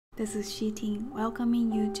This is Shiting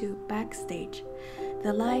welcoming you to Backstage,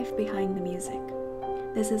 the life behind the music.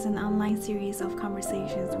 This is an online series of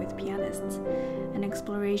conversations with pianists, an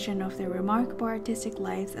exploration of their remarkable artistic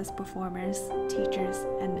lives as performers, teachers,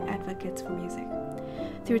 and advocates for music.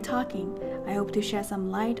 Through talking, I hope to shed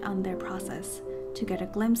some light on their process, to get a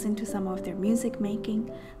glimpse into some of their music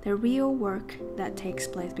making, the real work that takes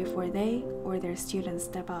place before they or their students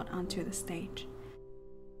step out onto the stage.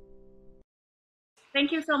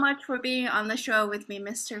 Thank you so much for being on the show with me,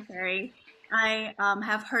 Mr. Ferry. I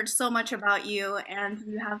have heard so much about you, and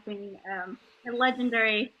you have been a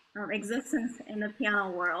legendary existence in the piano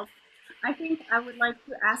world. I think I would like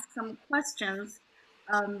to ask some questions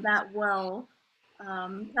that will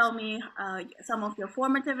tell me some of your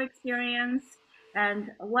formative experience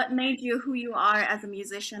and what made you who you are as a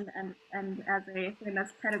musician and as a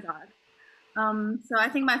famous pedagogue. So I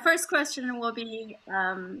think my first question will be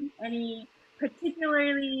any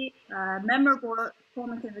particularly memorable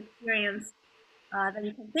formative experience that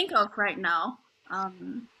you can think of right now. For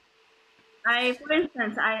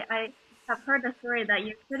instance, I have heard the story that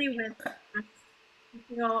you studied with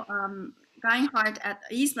Cecile Genhart at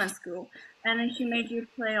Eastman School, and then she made you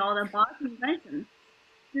play all the Bach inventions.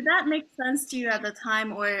 Did that make sense to you at the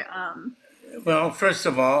time, or? Well, first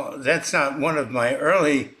of all, that's not one of my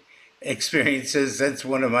early experiences. That's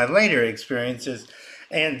one of my later experiences,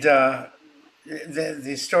 and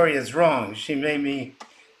the story is wrong. She made me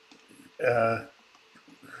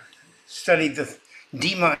study the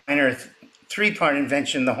D minor three-part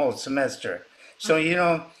invention the whole semester. So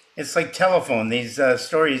it's like telephone. These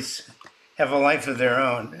stories have a life of their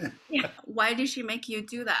own. Yeah. Why did she make you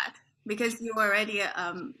do that? Because you were already,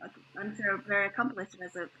 I'm sure, very accomplished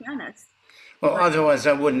as a pianist. Well, otherwise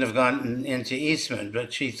I wouldn't have gotten into Eastman,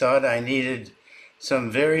 but she thought I needed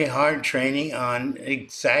some very hard training on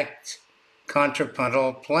exact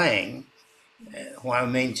contrapuntal playing while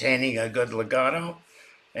maintaining a good legato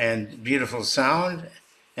and beautiful sound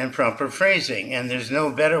and proper phrasing. And there's no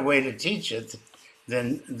better way to teach it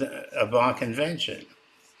than a Bach invention,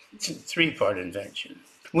 three-part invention.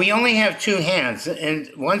 We only have two hands,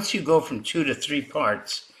 and once you go from two to three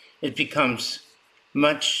parts, it becomes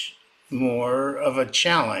much more of a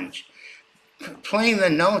challenge. Playing the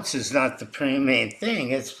notes is not the main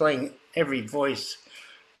thing. It's playing every voice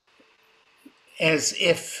as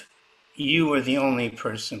if you were the only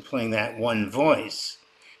person playing that one voice.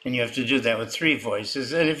 And you have to do that with three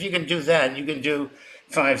voices. And if you can do that, you can do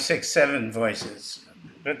 5, 6, 7 voices.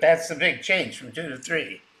 But that's the big change from 2 to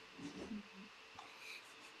 3.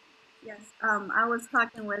 Yes, I was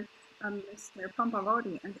talking with Mr.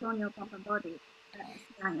 Antonio Pompavodi at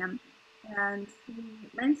CIM, and he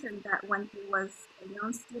mentioned that when he was a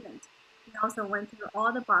young student, he also went through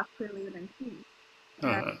all the Bach prelude and fugue.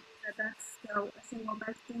 And that's the single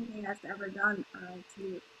best thing he has ever done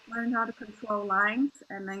to learn how to control lines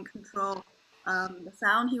and then control the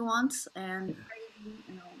sound he wants and phrasing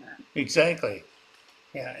and all that. Exactly.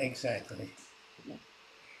 Yeah, exactly. Yeah.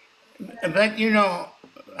 But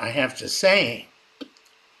I have to say,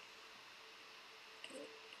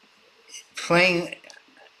 playing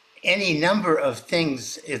any number of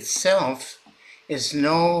things itself is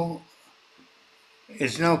no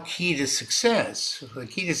key to success. The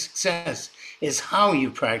key to success is how you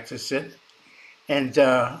practice it. And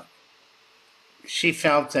she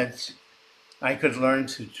felt that I could learn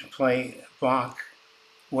to play Bach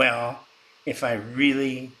well if I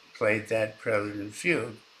really played that prelude and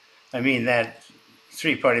fugue. I mean, that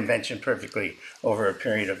three-part invention perfectly over a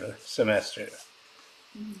period of a semester.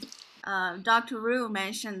 Dr. Ru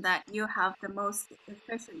mentioned that you have the most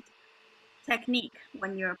efficient technique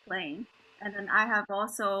when you're playing. And then I have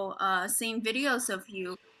also seen videos of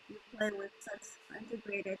you play with such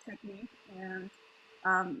integrated technique and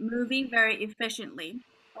moving very efficiently.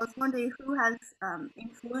 I was wondering who has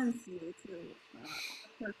influenced you to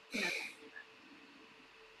approach piano.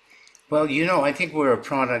 Well, I think we're a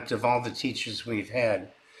product of all the teachers we've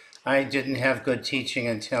had. I didn't have good teaching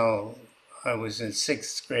until I was in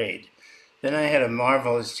 6th grade. Then I had a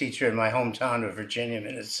marvelous teacher in my hometown of Virginia,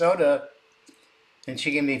 Minnesota, and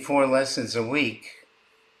she gave me 4 lessons a week.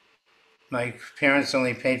 My parents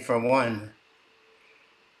only paid for 1.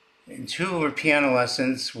 And 2 were piano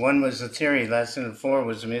lessons. 1 was a theory lesson, and 4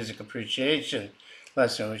 was a music appreciation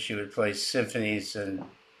lesson, where she would play symphonies and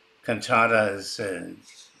cantatas and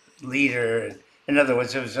lieder. In other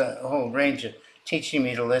words, there was a whole range of teaching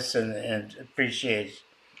me to listen and appreciate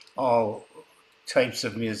all types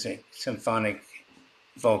of music, symphonic,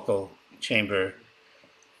 vocal, chamber.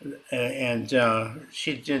 And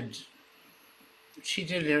she did,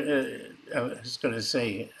 I was going to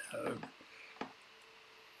say,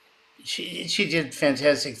 she did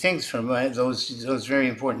fantastic things from those very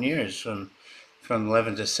important years from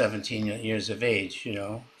 11 to 17 years of age, you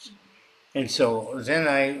know. And so then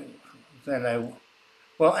I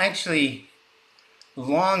well, actually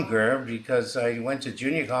longer, because I went to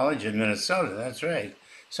junior college in Minnesota. That's right.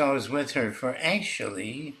 So I was with her for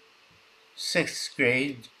actually sixth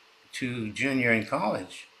grade to junior in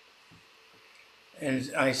college.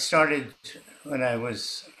 And I started when I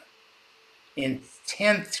was in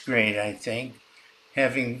 10th grade, I think,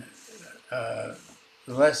 having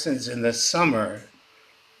lessons in the summer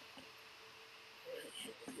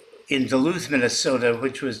in Duluth, Minnesota,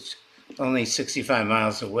 which was only 65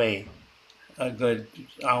 miles away, a good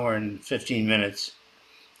hour and 15 minutes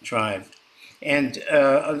drive. And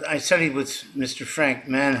I studied with Mr. Frank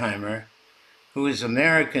Mannheimer, who is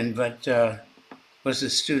American but was a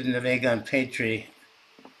student of Egon Petrie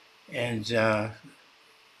and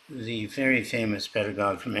the very famous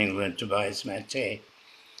pedagogue from England, Tobias Mattei.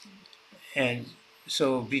 And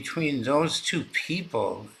so between those two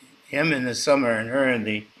people, him in the summer and her in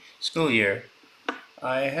the school year,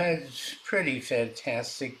 I had pretty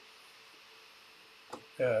fantastic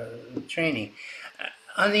training.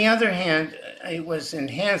 On the other hand, it was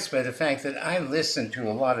enhanced by the fact that I listened to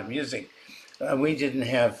a lot of music. We didn't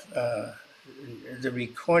have the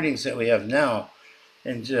recordings that we have now.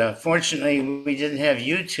 And fortunately, we didn't have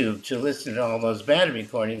YouTube to listen to all those bad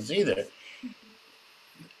recordings either.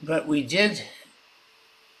 But we did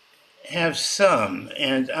have some,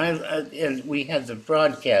 and and we had the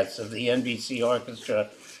broadcasts of the NBC orchestra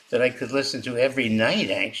that I could listen to every night,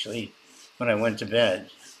 actually, when I went to bed.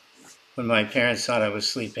 When my parents thought I was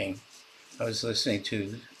sleeping, I was listening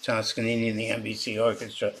to Toscanini and the NBC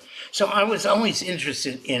orchestra. So I was always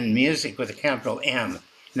interested in music with a capital M,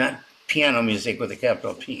 not piano music with a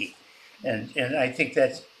capital P. And I think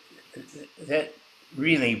that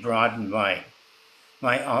really broadened my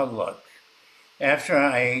outlook. After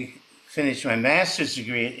I finished my master's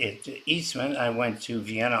degree at Eastman, I went to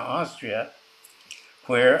Vienna, Austria,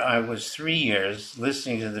 where I was 3 years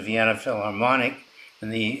listening to the Vienna Philharmonic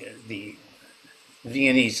and the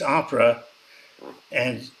Viennese opera,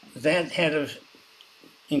 and that had an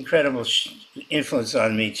incredible influence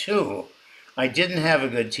on me too. I didn't have a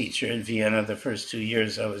good teacher in Vienna the first 2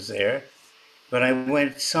 years I was there, but I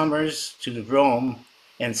went summers to Rome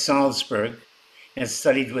and Salzburg and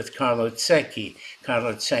studied with Carlo Zecchi.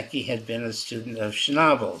 Carlo Zecchi had been a student of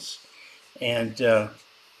Schnabel's, and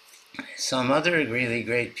some other really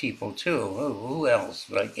great people too. Who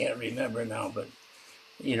else? I can't remember now, but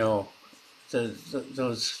you know,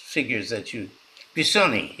 those figures that you...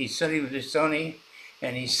 Busoni. He studied with Busoni,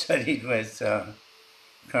 and he studied with Arthur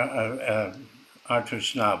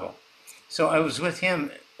Schnabel. So I was with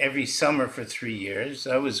him every summer for 3 years.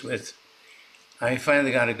 I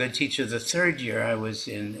finally got a good teacher the third year I was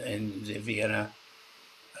in the Vienna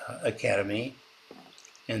Academy,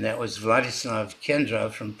 and that was Wladyslav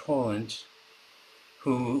Kedra from Poland,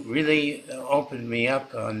 who really opened me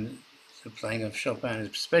up on the playing of Chopin,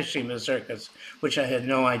 especially mazurkas, which I had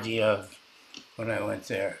no idea of when I went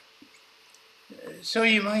there. So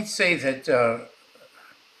you might say that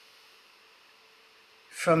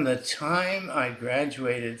from the time I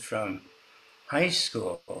graduated from high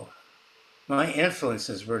school, my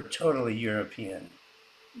influences were totally European,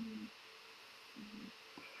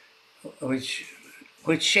 which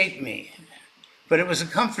shaped me. But it was a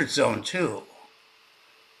comfort zone too.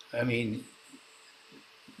 I mean,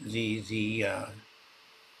 the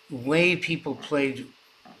way people played,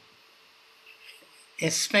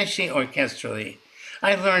 especially orchestrally.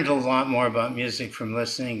 I learned a lot more about music from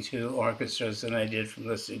listening to orchestras than I did from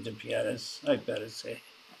listening to pianists, I've got to say.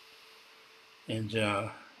 And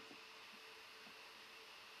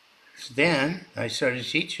then I started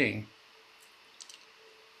teaching.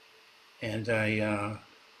 And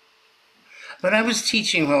but I was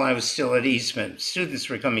teaching while I was still at Eastman. Students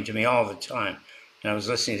were coming to me all the time, and I was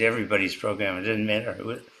listening to everybody's program. It didn't matter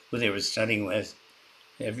who they were studying with.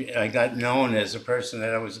 I got known as a person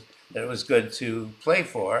that it was good to play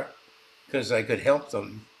for, because I could help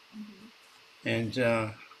them. And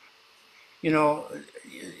you know,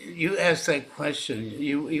 you asked that question.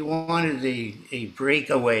 You wanted a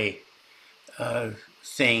breakaway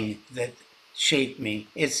thing that shaped me.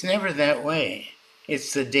 It's never that way.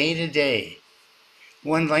 It's the day to day.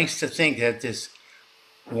 One likes to think that this,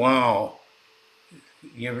 wow,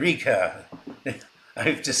 eureka,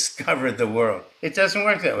 I've discovered the world. It doesn't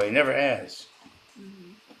work that way. It never has.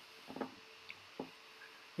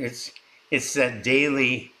 It's that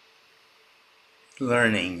daily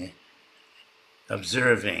learning,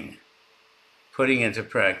 observing, putting into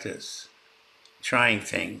practice, trying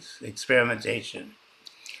things, experimentation.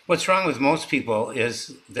 What's wrong with most people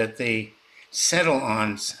is that they settle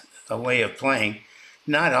on a way of playing,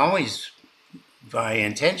 not always by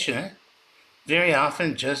intention, very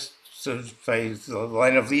often just sort of by the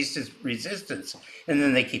line of least resistance. And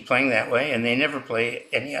then they keep playing that way and they never play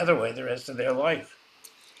any other way the rest of their life.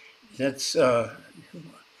 That's, and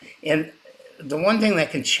the one thing that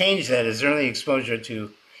can change that is early exposure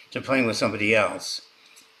to playing with somebody else.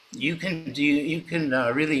 You can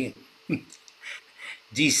really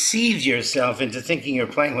deceive yourself into thinking you're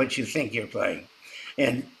playing what you think you're playing.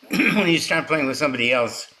 And when you start playing with somebody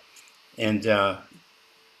else and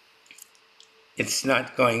it's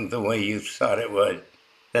not going the way you thought it would,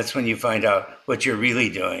 that's when you find out what you're really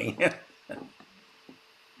doing.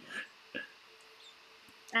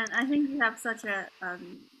 And I think you have such a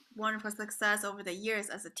wonderful success over the years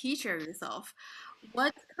as a teacher yourself.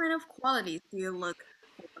 What kind of qualities do you look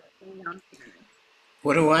for in young pianists?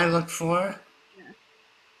 What do I look for?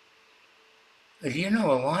 Yeah. You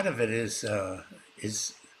know, a lot of it is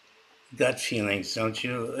gut feelings, don't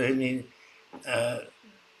you? I mean,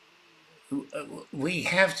 we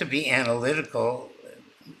have to be analytical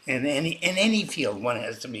in any field. One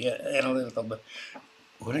has to be analytical, but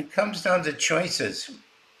when it comes down to choices,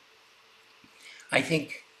 I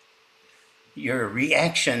think your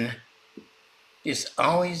reaction is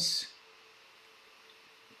always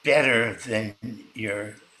better than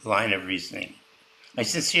your line of reasoning. I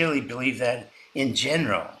sincerely believe that in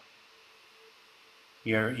general.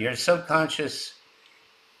 Your subconscious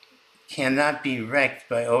cannot be wrecked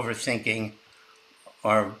by overthinking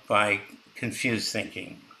or by confused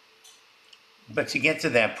thinking. But to get to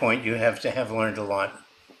that point, you have to have learned a lot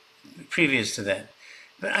previous to that.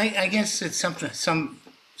 But I guess it's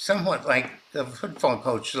somewhat like a football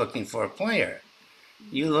coach looking for a player.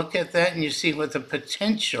 You look at that and you see what the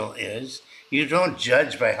potential is. You don't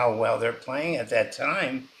judge by how well they're playing at that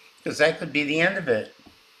time, because that could be the end of it.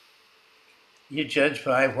 You judge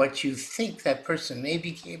by what you think that person may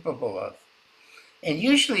be capable of. And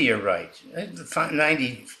usually you're right.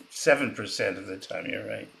 97% of the time you're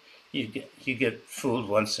right. You get fooled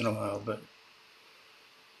once in a while, but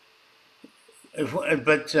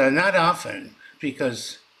not often,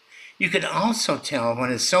 because you could also tell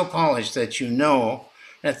when it's so polished that you know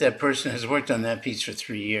that person has worked on that piece for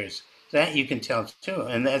 3 years. That you can tell too,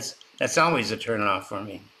 and that's always a turn off for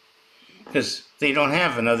me, because they don't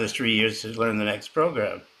have another 3 years to learn the next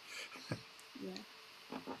program. Yeah.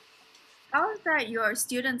 How is that your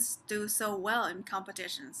students do so well in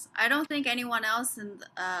competitions? I don't think anyone else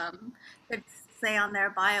could say on their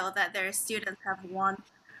bio that their students have won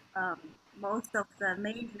most of the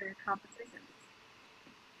major competitions.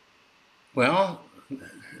 Well,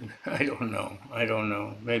 I don't know. I don't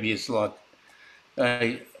know. Maybe it's luck.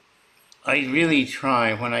 I I really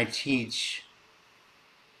try when I teach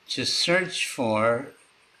to search for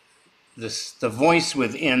the voice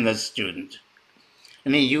within the student. I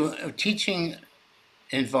mean, teaching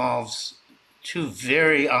involves two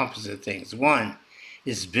very opposite things. One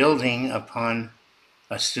is building upon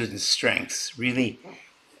a student's strengths, really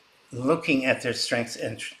looking at their strengths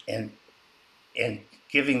and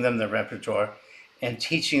giving them the repertoire and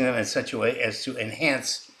teaching them in such a way as to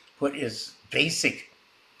enhance what is basic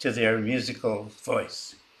to their musical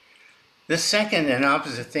voice. The second and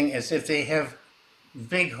opposite thing is if they have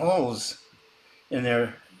big holes in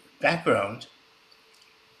their background,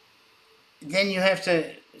 then you have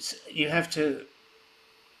to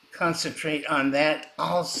concentrate on that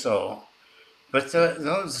also. But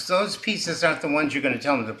those pieces aren't the ones you're going to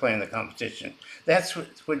tell them to play in the competition. That's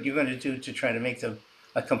what you're going to do to try to make them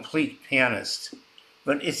a complete pianist.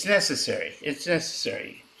 But it's necessary. It's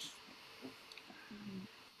necessary. Mhm.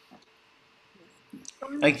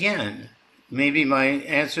 Yes. Again, maybe my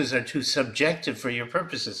answers are too subjective for your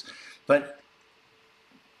purposes, but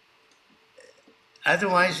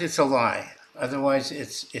otherwise it's a lie. Otherwise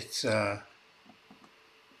it's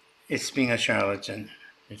being a charlatan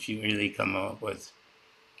if you really come up with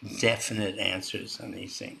definite answers on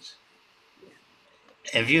these things.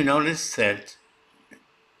 Have you noticed that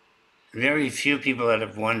very few people that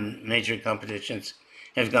have won major competitions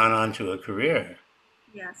have gone on to a career?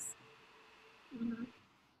 Yes. Hmm.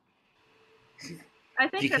 I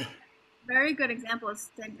think a Because, very good example is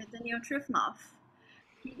Daniel Trifnov.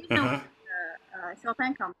 He didn't win uh-huh, the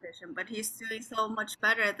Chopin competition, but he's doing so much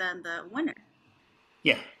better than the winner.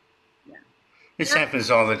 yeah, Yeah. this There,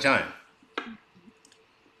 happens all the time.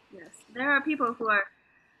 yes. There are people who are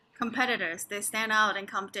competitors. They stand out in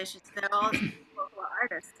competitions. There are also people who are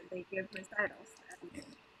artists. They give recitals and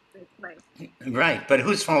they play. Right, but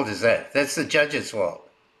whose fault is that? That's the judge's fault.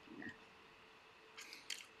 Yeah.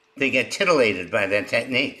 they get titillated by that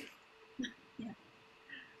technique. Yeah.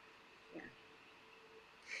 Yeah.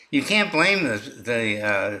 You can't blame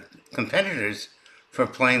the competitors for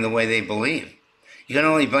playing the way they believe. You can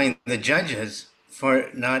only blame the judges for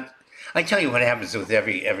not. I tell you what happens with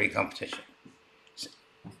every competition.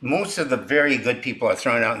 Most of the very good people are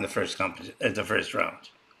thrown out in the first round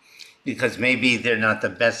because maybe they're not the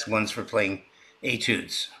best ones for playing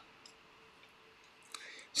etudes.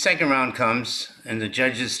 Second round comes and the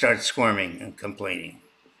judges start squirming and complaining.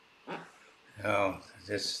 Oh,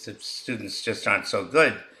 the students just aren't so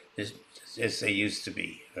good as they used to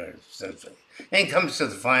be. And it comes to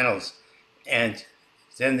the finals, and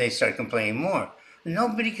then they start complaining more.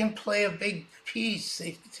 Nobody can play a big piece.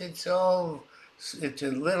 It's all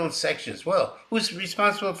into little sections. Well, who's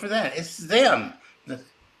responsible for that? It's them.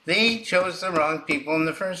 They chose the wrong people in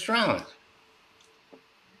the first round.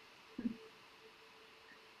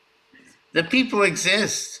 The people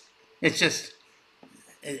exist. It's just,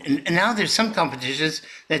 and now there's some competitions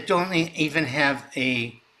that don't even have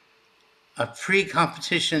a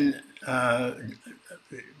pre-competition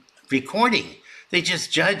recording. They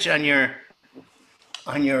just judge on your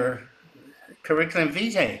curriculum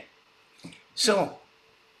vitae. So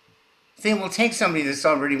they will take somebody that's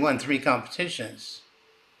already won 3 competitions.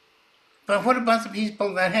 But what about the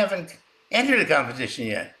people that haven't entered a competition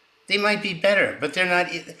yet? They might be better, but they're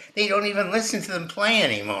not. They don't even listen to them play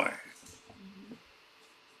anymore.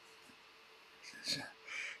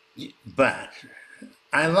 But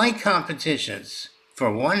I like competitions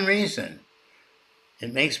for one reason.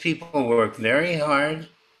 It makes people work very hard,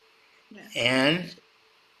 Yes. and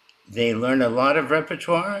they learn a lot of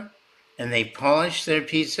repertoire, and they polish their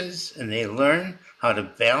pieces, and they learn how to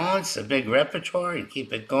balance a big repertoire and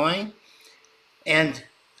keep it going. And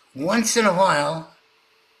once in a while,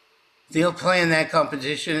 they'll play in that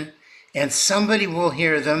competition, and somebody will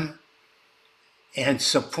hear them and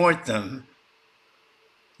support them,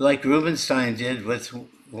 like Rubinstein did with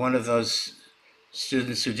one of those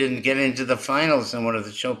students who didn't get into the finals in one of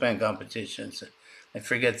the Chopin competitions. I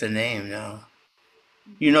forget the name now.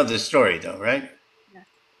 You know the story, though, right? Yes.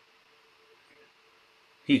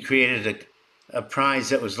 He created a prize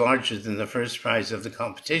that was larger than the first prize of the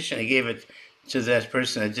competition. He gave it to that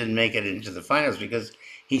person that didn't make it into the finals because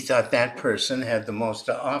he thought that person had the most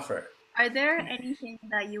to offer. Are there anything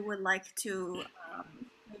that you would like to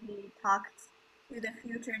maybe talk to the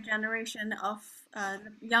future generation of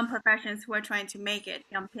the young professionals who are trying to make it,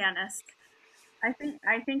 young pianists? I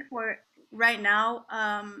think for right now,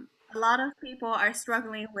 a lot of people are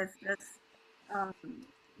struggling with this um,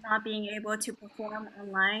 not being able to perform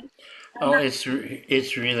online. I'm Oh, not,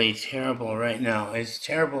 it's really terrible right now. It's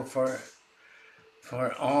terrible for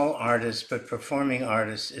all artists, but performing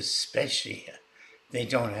artists especially. They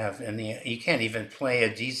don't have any. You can't even play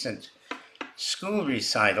a decent school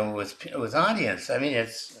recital with audience. I mean,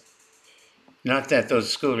 it's not that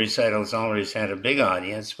those school recitals always had a big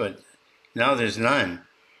audience, but now there's none.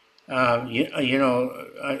 You know,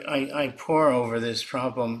 I pore over this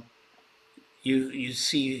problem. You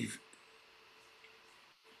see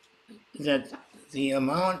that the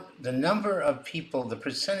number of people, the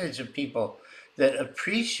percentage of people that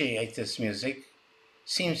appreciate this music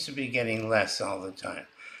seems to be getting less all the time.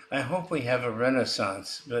 I hope we have a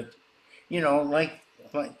renaissance, but you know, like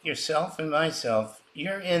yourself and myself,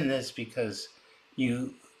 you're in this because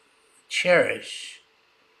you cherish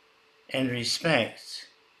and respect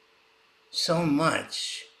so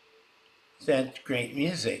much that great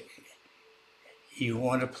music. You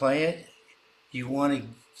want to play it, you want to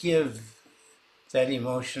give that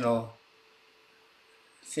emotional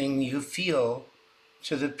thing you feel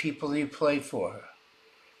to the people you play for.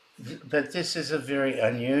 But this is a very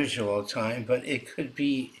unusual time, but it could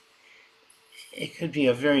be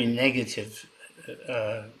a very negative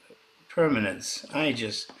uh, permanence. I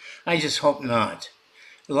just hope not.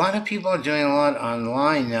 A lot of people are doing a lot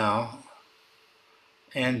online now,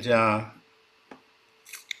 and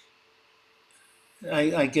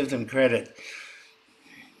I give them credit.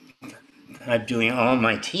 I'm doing all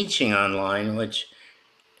my teaching online, which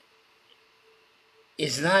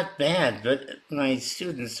is not bad, but my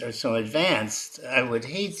students are so advanced. I would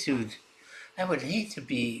hate to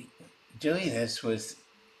be doing this with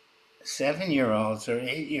 7-year-olds or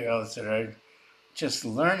 8-year-olds that are just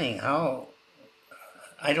learning how.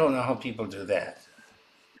 I don't know how people do that.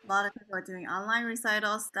 a lot of people are doing online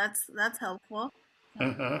recitals. That's helpful.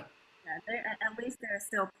 Uh-huh. Yeah, at least they're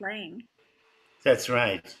still playing. That's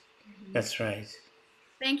right. Mhm. That's right.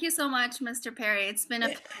 Thank you so much, Mr. Perry. It's been a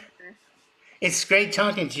pleasure. It's great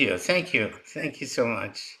talking to you. Thank you. Thank you so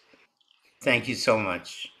much. Thank you so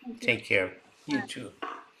much. Thank you. Take care. You Bye. too.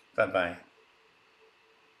 Bye bye.